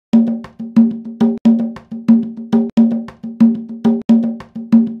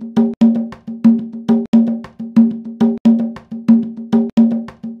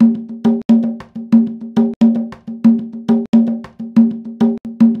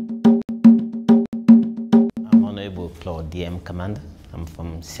DM Kamanda. I'm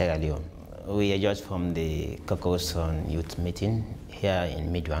from Sierra Leone. We are just from the Caucus on Youth meeting here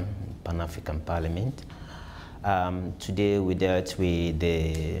in Midwan, Pan-African Parliament. Today we dealt with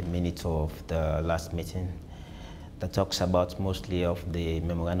the minute of the last meeting that talks about mostly of the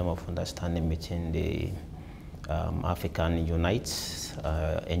Memorandum of Understanding between the African Unite,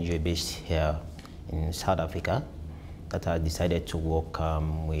 NGO based here in South Africa, that has decided to work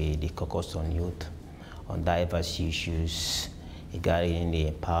with the Caucus on Youth on diverse issues regarding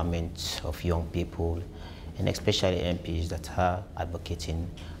the empowerment of young people, and especially MPs that are advocating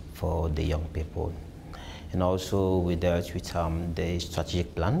for the young people. And also we dealt with the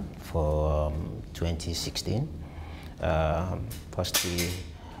strategic plan for 2016. Firstly,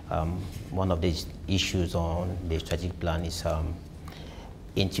 one of the issues on the strategic plan is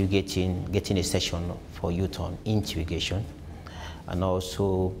getting a session for youth on integration, and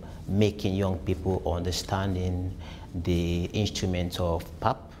also making young people understanding the instruments of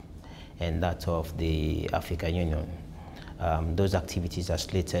PAP and that of the African Union. Those activities are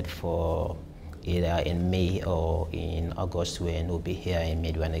slated for either in May or in August, when we'll be here in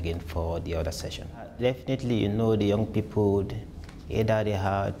Midwan again for the other session. Definitely, you know, the young people, either they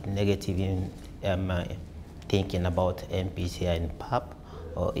had negative thinking about MPs here in PAP,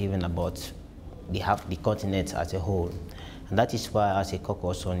 or even about the continent as a whole. And that is why, as a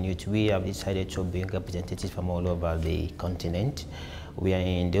Caucus on Youth, we have decided to bring representatives from all over the continent,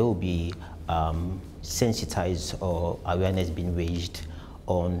 wherein there will be sensitized or awareness being raised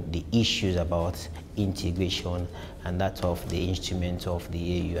on the issues about integration and that of the instruments of the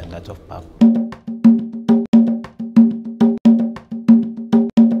AU and that of PAP.